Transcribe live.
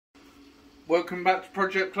welcome back to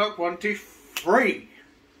Project Clock 123.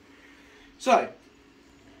 So,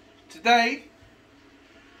 today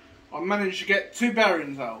I managed to get 2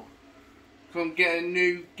 bearings out. So I'm getting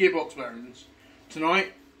new gearbox bearings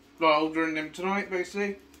tonight. Like ordering them tonight,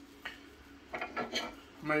 basically.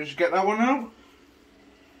 Managed to get that one out.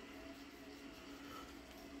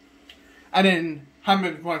 And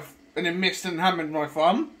then missed and hammered my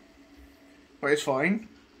thumb. But it's fine.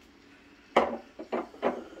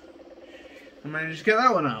 I managed to get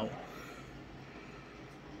that one out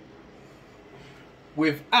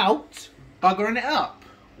without buggering it up.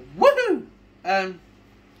 Woohoo!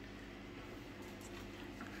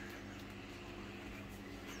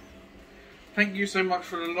 Thank you so much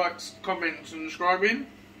for the likes, comments and subscribing.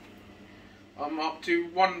 I'm up to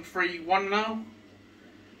 131 now.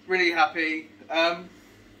 Really happy.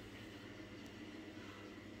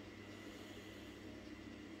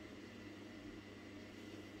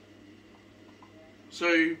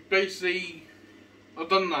 So basically, I've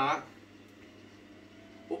done that.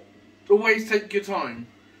 Always take your time.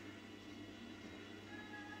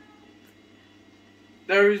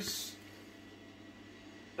 There is,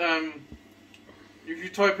 if you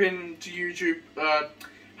type into YouTube,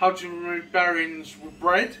 how to remove bearings with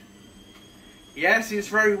bread. Yes, it's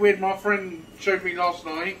very weird. My friend showed me last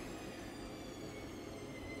night,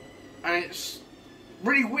 and it's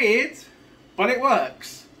really weird, but it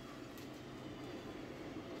works.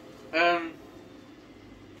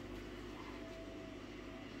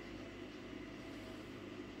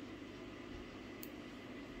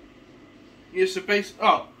 Yes, the base.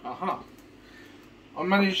 I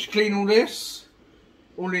managed to clean all this,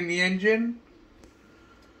 all in the engine,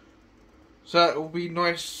 so it will be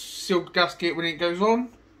nice sealed gasket when it goes on.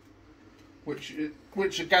 Which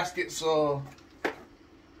the gaskets are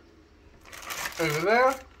over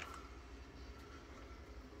there.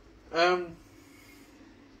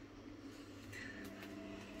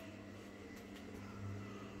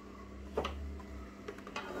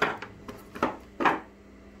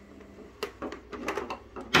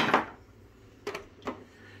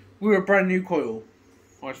 We're a brand new coil.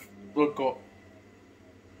 I've got.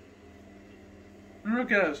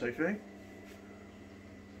 Look at that, Sophie.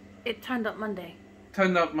 It turned up Monday.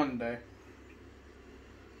 Turned up Monday.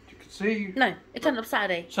 You can see. No, it turned up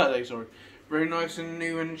Saturday. Saturday, sorry. Very nice and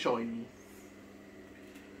new and shiny.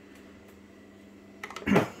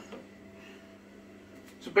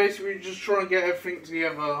 So basically, just trying to get everything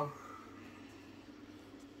together.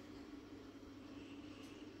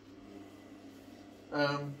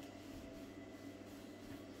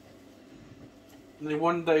 And then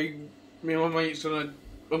one day, me and my mate's I'm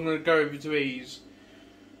gonna go over to Ease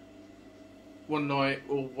one night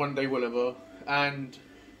or one day, whatever, and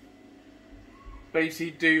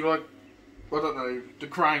basically do like, I don't know, the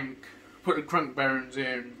crank, put the crank bearings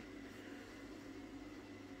in.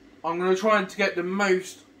 I'm gonna try to get the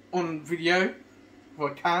most on video if I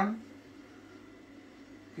can.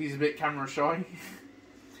 He's a bit camera shy.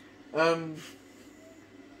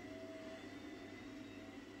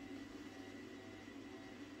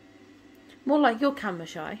 More like you're camera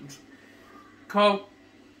shy. I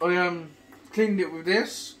cleaned it with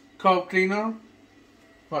this carb cleaner,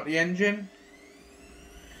 like the engine,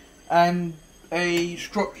 and a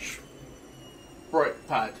Scotch Brite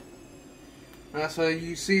pad. And that's how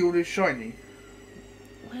you see all this shiny.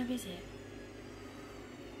 Where is it?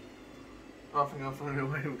 I think I'll find it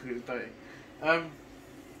away with this day.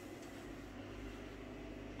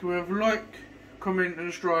 Do we have a like, comment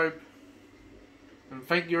and subscribe, and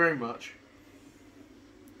thank you very much.